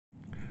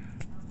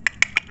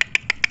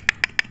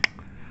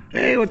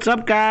Hey, what's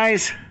up,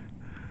 guys?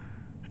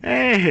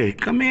 Hey,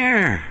 come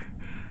here.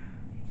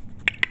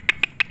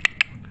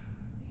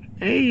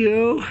 Hey,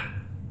 you.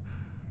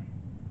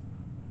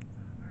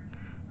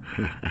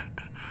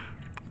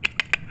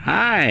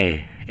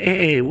 Hi.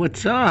 Hey,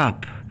 what's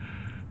up?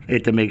 I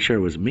had to make sure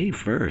it was me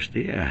first.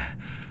 Yeah.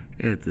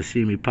 You had to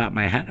see me pop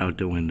my head out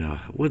the window.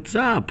 What's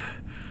up?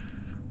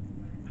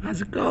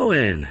 How's it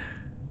going?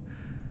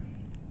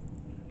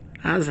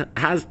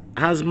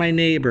 How's my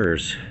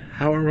neighbors?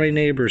 How are my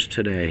neighbors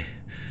today?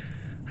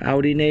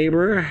 Howdy,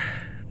 neighbor.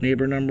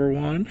 Neighbor number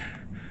one.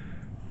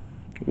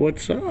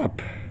 What's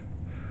up?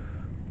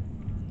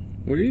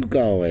 Where you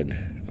going?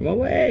 I'm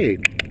away.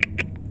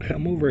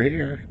 Come over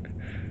here.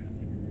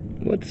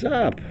 What's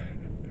up?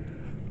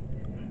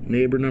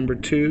 Neighbor number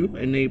two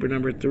and neighbor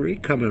number three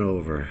coming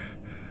over.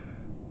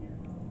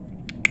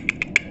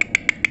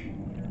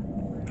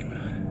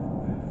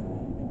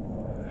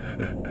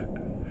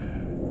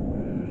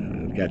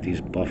 We've got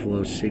these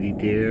Buffalo City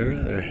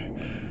deer.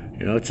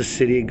 It's a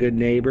city of good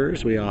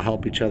neighbors. We all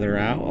help each other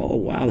out. Oh,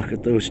 wow, look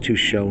at those two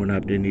showing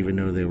up. Didn't even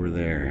know they were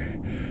there.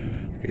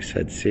 They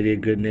said city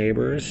of good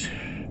neighbors.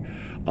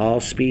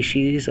 All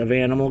species of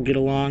animal get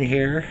along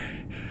here.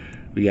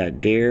 We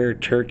got deer,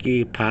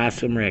 turkey,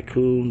 possum,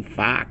 raccoon,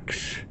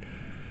 fox.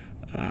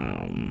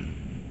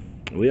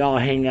 We all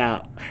hang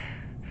out.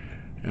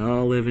 We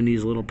all live in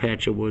these little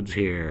patch of woods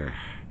here.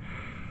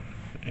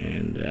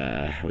 And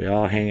we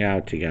all hang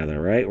out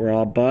together, right? We're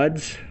all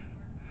buds.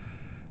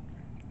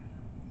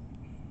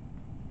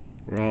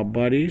 We're all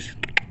buddies.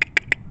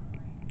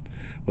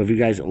 Well, if you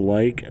guys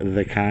like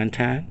the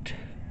content,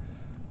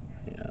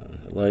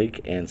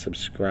 like and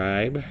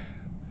subscribe.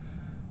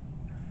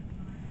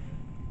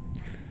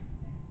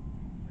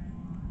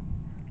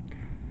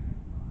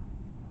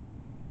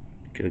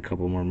 Get a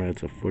couple more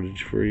minutes of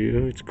footage for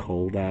you. It's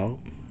cold out.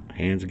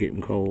 Hands are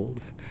getting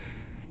cold.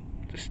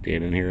 Just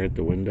standing here at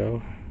the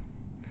window.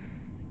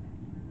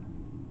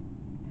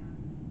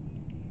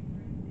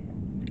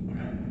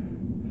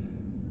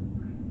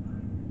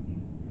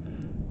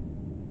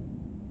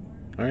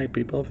 All right,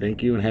 people.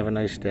 Thank you and have a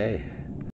nice day.